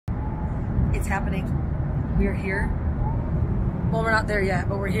It's happening. We're here. Well, we're not there yet,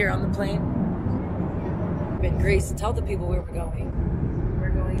 but we're here on the plane. But Grace, tell the people where we're going. We're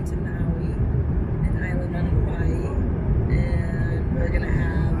going to Maui, an island on Hawaii, and we're gonna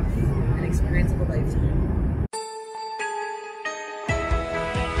have an experience of a lifetime.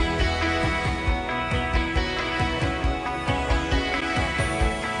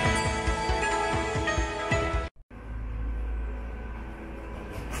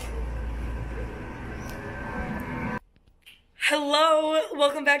 Hello,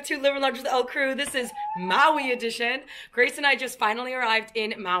 welcome back to Livin Large with LCruu. This is Maui edition. Grace and I just finally arrived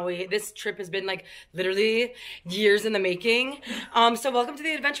in Maui. This trip has been like literally years in the making. So welcome to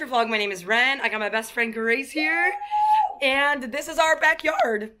the adventure vlog. My name is Ren. I got my best friend Grace here. And this is our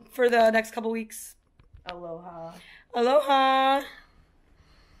backyard for the next couple weeks. Aloha. Aloha.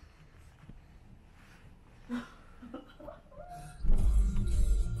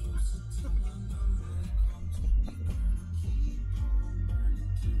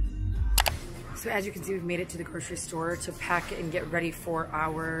 So as you can see, we've made it to the grocery store to pack and get ready for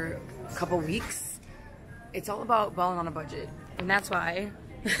our couple weeks. It's all about balling on a budget. And that's why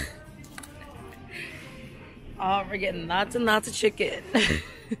we're getting lots and lots of chicken.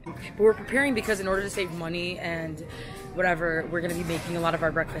 But we're preparing because in order to save money and whatever, we're gonna be making a lot of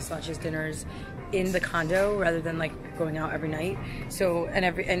our breakfast, lunches, dinners in the condo rather than like going out every night. So, and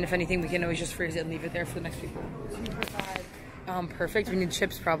if anything, we can always just freeze it and leave it there for the next people. Perfect, we need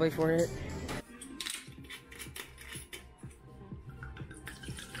chips probably for it.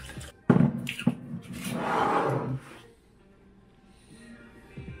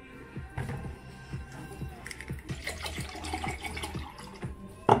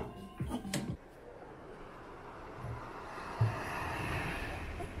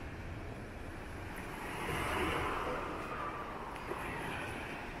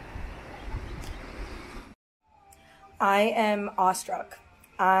 I am awestruck.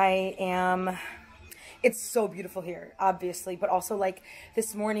 It's so beautiful here, obviously, but also like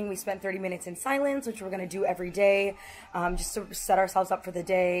this morning we spent 30 minutes in silence, which we're gonna do every day, just to set ourselves up for the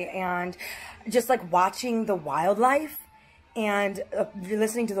day, and just like watching the wildlife and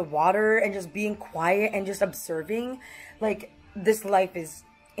listening to the water and just being quiet and just observing, like this life is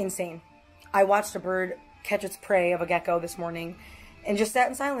insane. I watched a bird catch its prey of a gecko this morning and just sat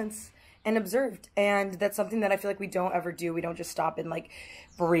in silence and observed, and that's something that I feel like we don't ever do. We don't just stop and like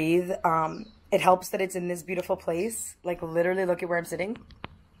breathe. It helps that it's in this beautiful place. Like literally, look at where I'm sitting.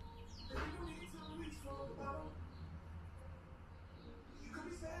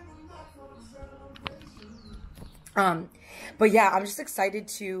 But yeah, I'm just excited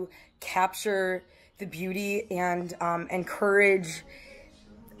to capture the beauty and encourage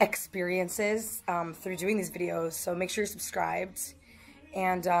experiences through doing these videos. So make sure you're subscribed.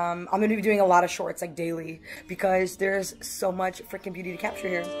 And I'm going to be doing a lot of shorts, like daily, because there's so much freaking beauty to capture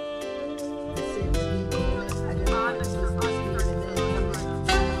here. So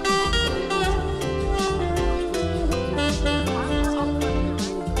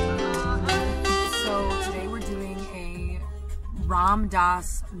today we're doing a Ram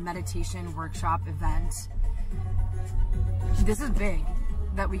Dass meditation workshop event. This is big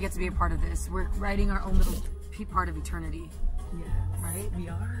that we get to be a part of this. We're writing our own little part of eternity. Yeah. Right? We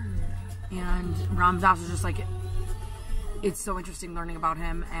are. And Ram Dass is just like, it's so interesting learning about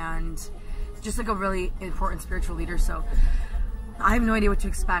him and just like a really important spiritual leader. So I have no idea what to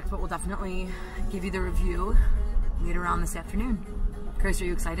expect, but we'll definitely give you the review later on this afternoon. Grace, are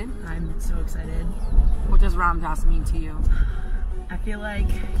you excited? I'm so excited. What does Ram Dass mean to you? I feel like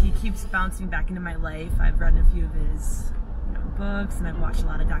he keeps bouncing back into my life. I've read a few of his books and I've watched a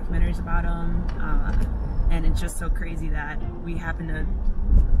lot of documentaries about him. And it's just so crazy that we happen to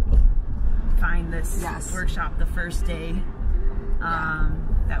find this workshop the first day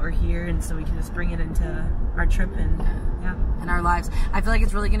that we're here, and so we can just bring it into our trip and in our lives. I feel like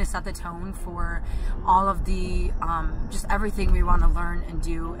it's really going to set the tone for all of the just everything we want to learn and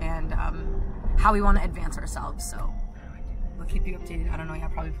do, and how we want to advance ourselves. So we'll keep you updated. I don't know. I'll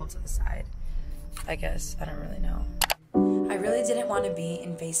probably pull to the side, I guess. I don't really know. I really didn't want to be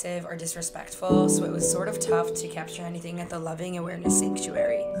invasive or disrespectful, so it was sort of tough to capture anything at the Loving Awareness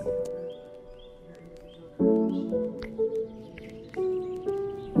Sanctuary.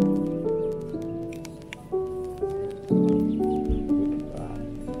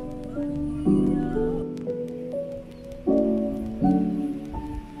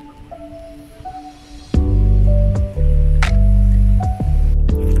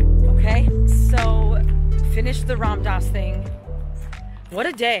 Okay, so finished the Ram Dass thing. What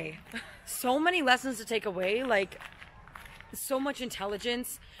a day. So many lessons to take away. Like, so much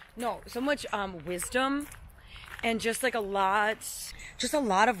intelligence, so much wisdom, and just like a lot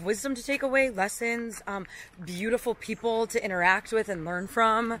of wisdom to take away, lessons, beautiful people to interact with and learn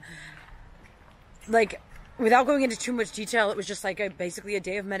from. Like, without going into too much detail, it was just like basically a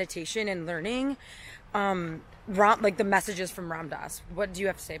day of meditation and learning. Like the messages from Ram Dass. What do you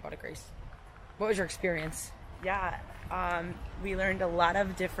have to say about it, Grace? What was your experience? Yeah, we learned a lot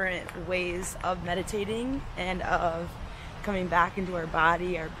of different ways of meditating and of coming back into our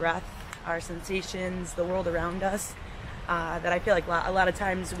body, our breath, our sensations, the world around us, that I feel like a lot of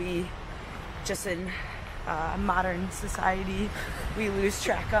times we just in modern society we lose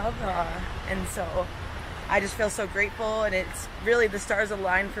track of, and so I just feel so grateful, and it's really the stars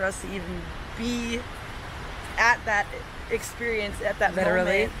aligned for us to even be at that experience at that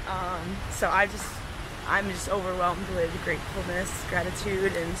Literally. moment. So I'm just overwhelmed with gratefulness,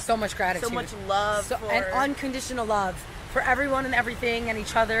 gratitude, and So much gratitude, so much love, and unconditional love for everyone and everything and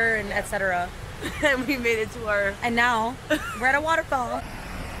each other and etc. and we made it to our... And now we're at a waterfall.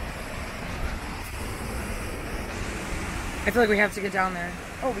 I feel like we have to get down there.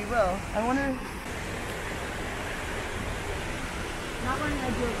 Oh, we will. I wonder... Not when I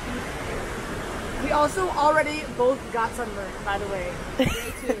do it. We also already both got sunburned, by the way.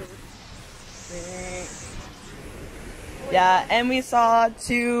 Day 2. Yeah, and we saw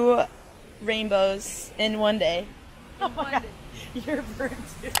 2 rainbows in one day. Oh my God. You're burned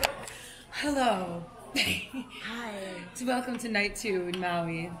too. Hello. Hi. So welcome to night 2 in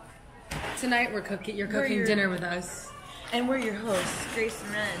Maui. Tonight you're cooking dinner with us. And we're your hosts, Grace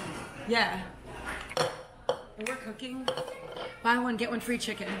and Ren. Yeah. And we're cooking. Buy one, get one free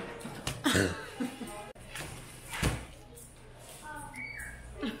chicken.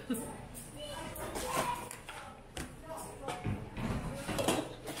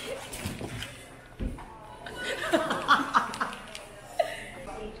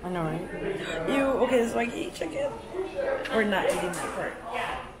 I know, right? Okay, so I can eat chicken. Or not eating that part.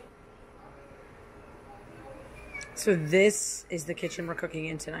 So this is the kitchen we're cooking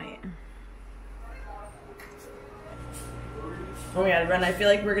in tonight. Oh my God, Ren, I feel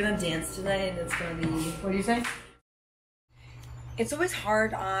like we're gonna dance tonight and it's gonna be... What do you say? It's always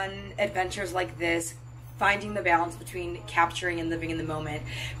hard on adventures like this, finding the balance between capturing and living in the moment.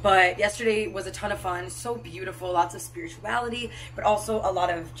 But yesterday was a ton of fun, so beautiful, lots of spirituality, but also a lot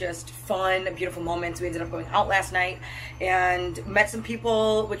of just fun, beautiful moments. We ended up going out last night and met some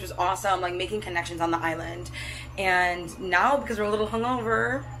people, which was awesome, like making connections on the island. And now, because we're a little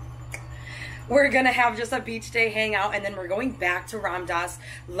hungover, we're gonna have just a beach day hangout, and then we're going back to Ram Dass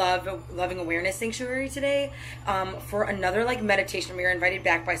Loving Awareness Sanctuary today for another like meditation. We were invited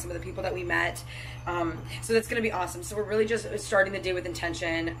back by some of the people that we met, so that's gonna be awesome. So we're really just starting the day with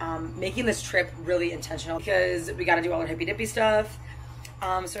intention, making this trip really intentional because we got to do all our hippy dippy stuff.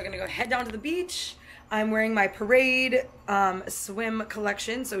 So we're gonna go head down to the beach. I'm wearing my Parade swim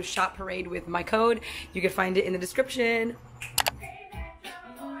collection, so Shop Parade with my code. You can find it in the description.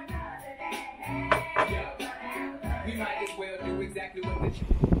 We might as well do exactly what the...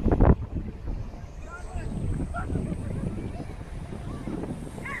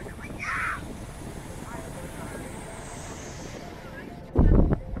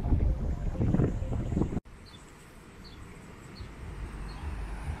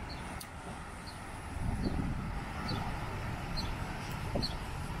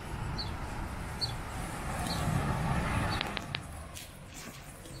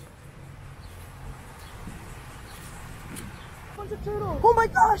 Turtles. Oh my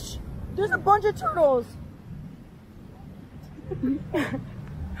gosh! There's a bunch of turtles!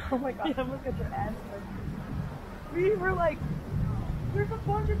 Oh my god. Yeah, look at your ass. We were like, there's a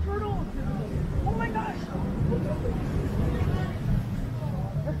bunch of turtles! Oh my gosh!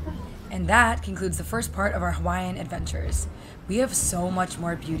 And that concludes the first part of our Hawaiian adventures. We have so much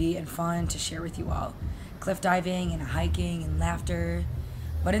more beauty and fun to share with you all. Cliff diving and hiking and laughter.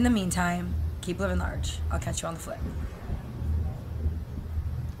 But in the meantime, keep living large. I'll catch you on the flip.